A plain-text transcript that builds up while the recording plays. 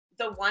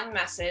the one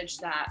message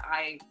that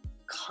I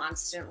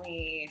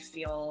constantly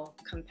feel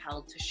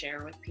compelled to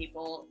share with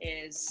people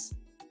is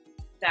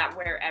that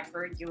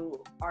wherever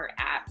you are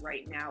at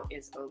right now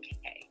is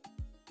okay.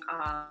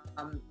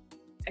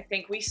 I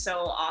think we so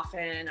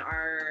often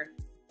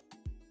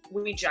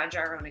we judge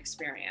our own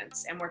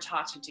experience, and we're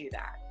taught to do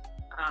that.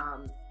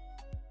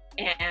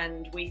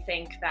 And we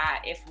think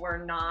that if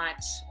we're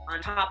not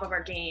on top of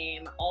our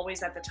game,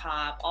 always at the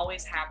top,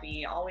 always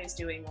happy, always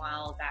doing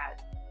well,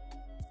 that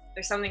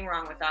there's something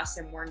wrong with us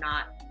and we're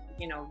not,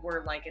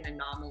 we're like an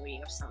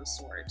anomaly of some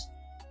sort.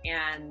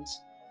 And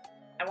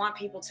I want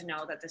people to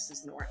know that this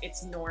is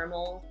it's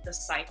normal. The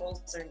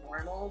cycles are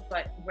normal,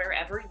 but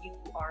wherever you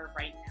are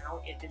right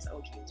now, it is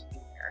okay to be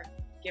there.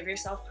 Give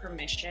yourself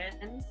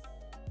permission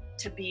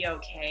to be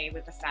okay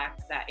with the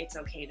fact that it's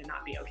okay to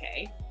not be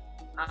okay.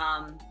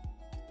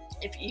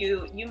 If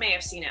you may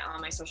have seen it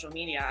on my social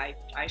media,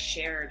 I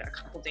shared a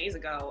couple days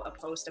ago a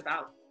post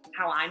about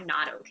how I'm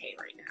not okay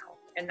right now,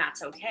 and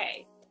that's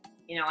okay.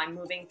 I'm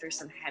moving through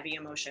some heavy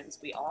emotions.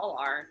 We all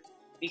are,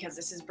 because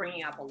this is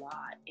bringing up a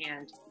lot,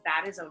 and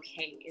that is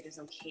okay. It is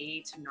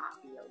okay to not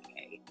be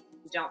okay.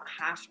 You don't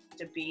have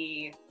to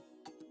be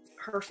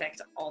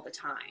perfect all the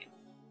time.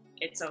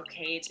 It's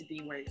okay to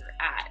be where you're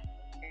at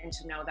and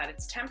to know that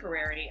it's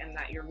temporary and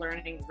that you're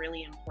learning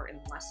really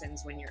important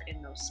lessons when you're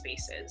in those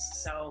spaces.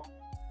 So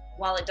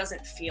while it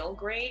doesn't feel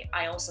great,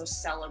 I also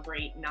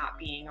celebrate not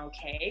being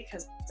okay,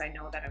 because I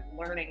know that I'm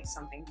learning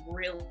something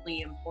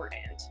really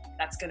important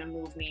that's going to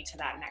move me to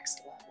that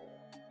next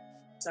level.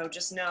 So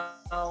just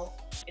know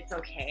it's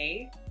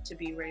okay to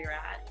be where you're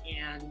at,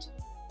 and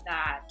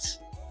that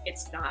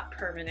it's not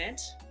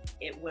permanent.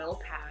 It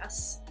will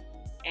pass,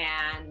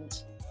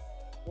 and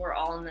we're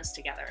all in this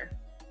together.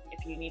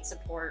 If you need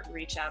support,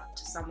 reach out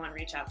to someone,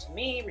 reach out to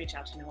me, reach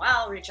out to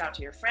Noelle, reach out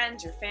to your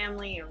friends, your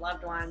family, your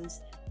loved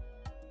ones.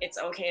 It's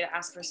okay to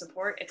ask for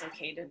support. It's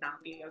okay to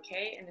not be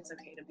okay, and it's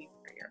okay to be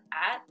where you're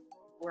at.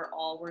 We're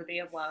all worthy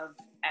of love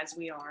as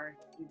we are.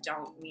 You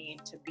don't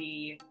need to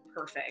be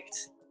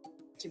perfect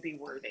to be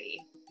worthy.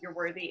 You're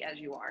worthy as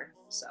you are.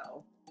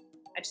 So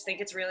I just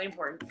think it's really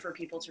important for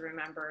people to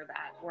remember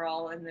that we're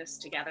all in this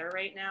together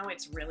right now.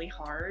 It's really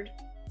hard,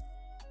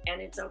 and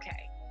it's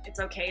okay. It's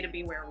okay to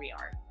be where we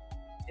are.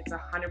 It's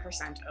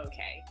 100%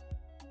 okay.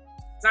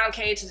 It's not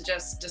okay to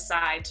just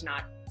decide to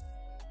not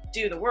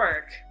do the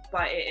work,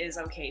 but it is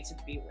okay to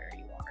be where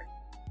you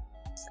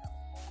are. So.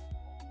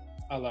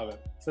 I love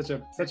it.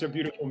 Such a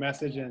beautiful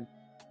message. And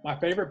my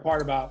favorite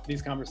part about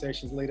these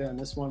conversations, Lita, and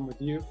this one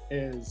with you,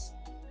 is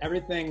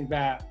everything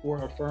that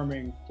we're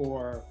affirming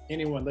for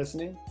anyone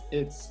listening.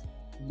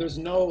 There's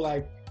no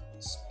like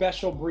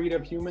special breed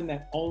of human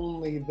that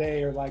only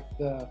they are like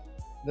the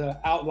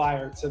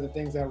outlier to the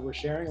things that we're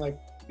sharing. Like,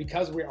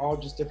 because we're all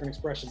just different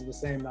expressions of the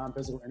same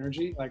non-physical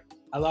energy. Like,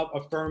 I love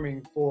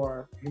affirming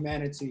for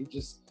humanity,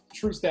 just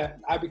truths that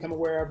I become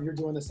aware of. You're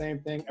doing the same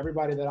thing.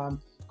 Everybody that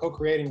I'm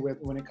co-creating with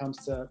when it comes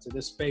to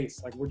this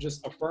space, like, we're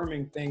just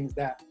affirming things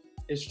that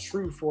is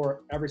true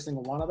for every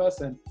single one of us.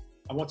 And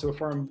I want to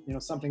affirm,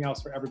 something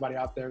else for everybody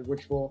out there,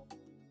 which will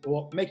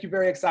make you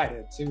very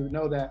excited to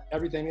know that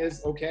everything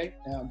is okay,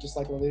 just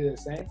like Lalita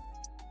is saying.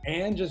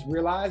 And just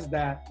realize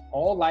that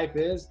all life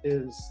is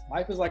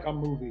like a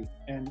movie,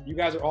 and you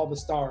guys are all the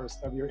stars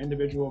of your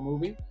individual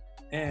movie.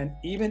 And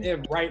even if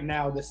right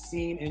now the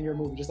scene in your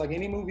movie, just like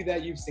any movie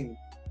that you've seen,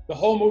 the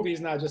whole movie is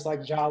not just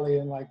like jolly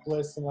and like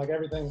bliss and like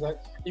everything's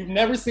like, you've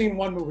never seen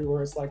one movie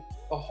where it's like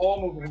the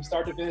whole movie from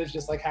start to finish,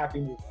 just like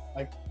happy movie.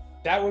 Like,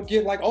 that would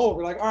get like, oh,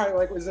 we're like, all right,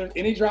 like, is there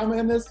any drama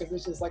in this? Because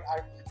it's just like,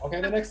 okay,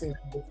 the next thing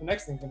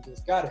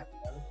just got it.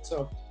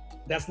 So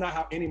that's not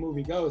how any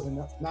movie goes, and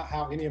that's not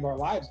how any of our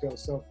lives go.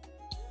 So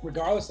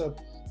regardless of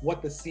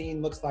what the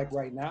scene looks like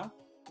right now,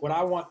 what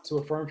I want to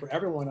affirm for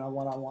everyone, and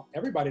what I want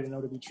everybody to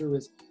know to be true,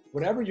 is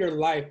whatever your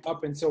life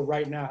up until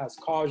right now has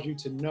caused you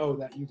to know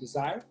that you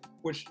desire,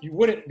 which you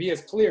wouldn't be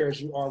as clear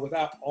as you are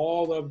without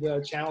all of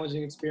the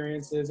challenging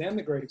experiences and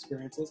the great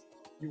experiences.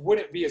 You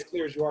wouldn't be as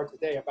clear as you are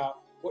today about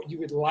what you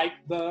would like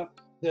the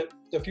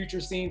future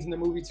scenes in the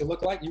movie to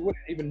look like. You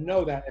wouldn't even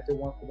know that if it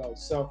weren't for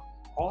those. So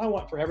all I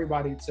want for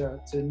everybody to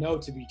know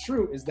to be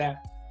true is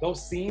that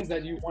those scenes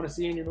that you want to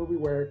see in your movie,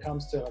 where it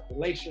comes to like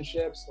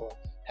relationships or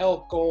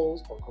health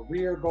goals or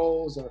career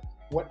goals or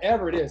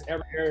whatever it is,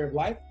 every area of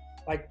life,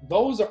 like,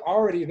 those are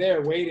already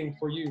there waiting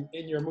for you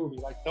in your movie.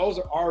 Like, those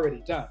are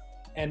already done.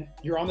 And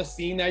you're on the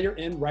scene that you're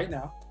in right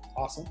now.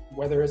 Awesome.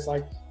 Whether it's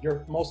like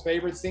your most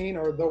favorite scene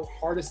or the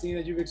hardest scene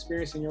that you've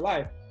experienced in your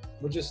life,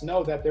 but just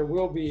know that there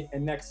will be a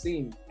next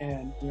scene.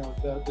 And,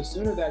 the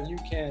sooner that you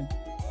can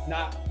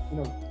not,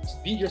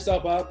 beat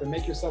yourself up and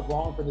make yourself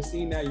wrong for the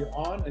scene that you're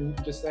on, and you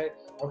can just say,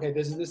 okay,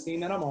 this is the scene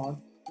that I'm on.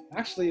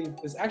 Actually,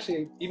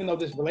 even though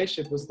this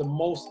relationship was the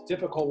most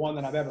difficult one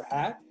that I've ever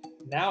had,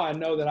 now I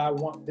know that I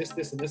want this,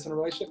 and this in a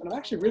relationship. And I'm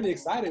actually really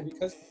excited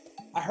because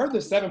I heard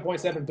there's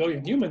 7.7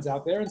 billion humans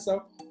out there. And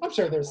so I'm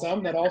sure there's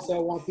some that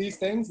also want these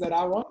things that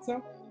I want.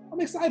 So I'm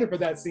excited for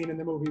that scene in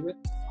the movie. But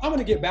I'm going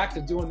to get back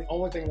to doing the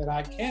only thing that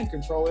I can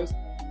control, is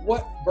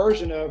what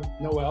version of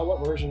Noelle,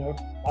 what version of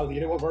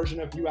Lalita, what version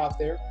of you out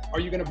there are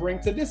you going to bring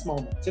to this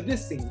moment, to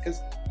this scene?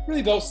 Because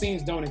really those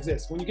scenes don't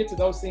exist. When you get to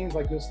those scenes,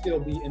 like, you'll still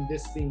be in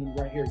this scene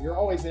right here. You're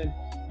always in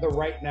the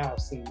right now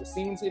scene, the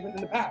scenes even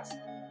in the past.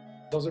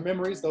 Those are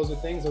memories, those are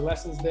things, or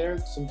lessons there,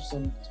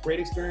 some great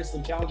experience,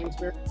 some challenging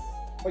experience,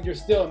 but you're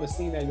still in the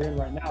scene that you're in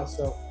right now.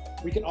 So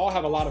we can all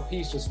have a lot of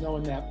peace just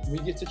knowing that we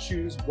get to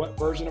choose what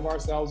version of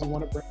ourselves we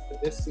want to bring to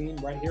this scene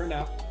right here and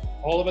now.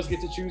 All of us get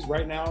to choose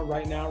right now,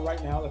 right now,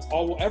 right now. That's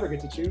all we'll ever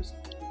get to choose.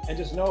 And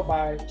just know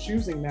by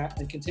choosing that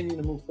and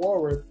continuing to move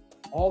forward,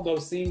 all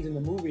those scenes in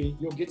the movie,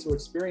 you'll get to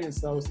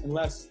experience those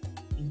unless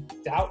you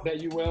doubt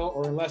that you will,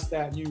 or unless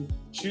that you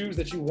choose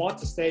that you want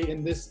to stay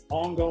in this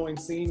ongoing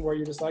scene where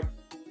you're just like,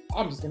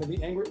 I'm just going to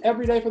be angry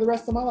every day for the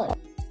rest of my life.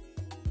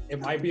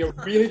 It might be a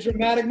really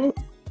dramatic movie.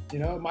 You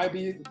know, it might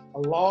be a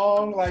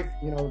long, like,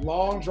 you know,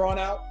 long drawn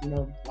out, you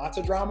know, lots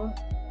of drama.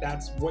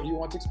 That's what you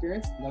want to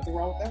experience. Nothing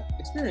wrong with that.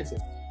 Experience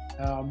it.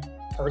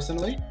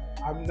 Personally,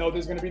 I know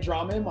there's going to be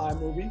drama in my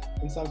movie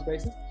in some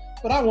spaces,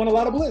 but I want a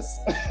lot of bliss.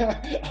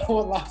 I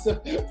want lots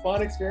of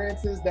fun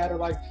experiences that are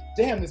like,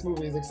 damn, this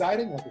movie is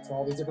exciting. Like, it's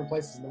all these different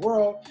places in the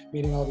world,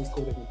 meeting all these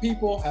cool different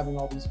people, having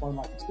all these fun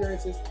life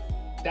experiences.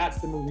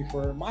 That's the movie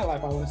for my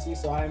life I want to see.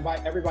 So I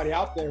invite everybody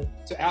out there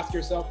to ask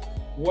yourself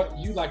what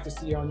you'd like to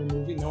see on your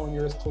movie, knowing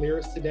you're as clear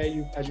as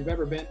today as you've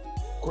ever been.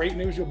 Great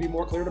news, you'll be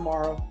more clear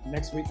tomorrow,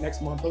 next week,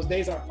 next month. Those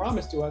days aren't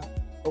promised to us,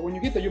 but when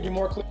you get there, you'll be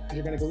more clear.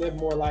 You're going to live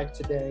more life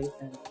today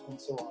and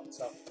so on.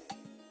 So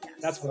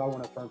that's what I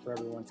want to affirm for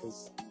everyone,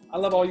 because I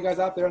love all you guys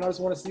out there, and I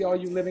just want to see all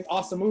you living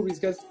awesome movies,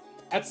 because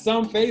at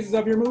some phases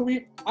of your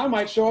movie, I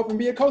might show up and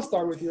be a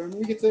co-star with you, and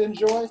we get to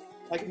enjoy.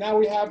 Like, now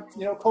we have,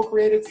 you know,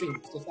 co-created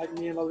scenes, just like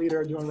me and Lalita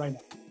are doing right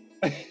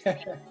now.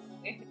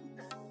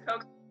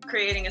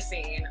 Co-creating a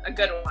scene, a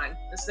good one.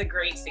 This is a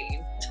great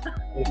scene.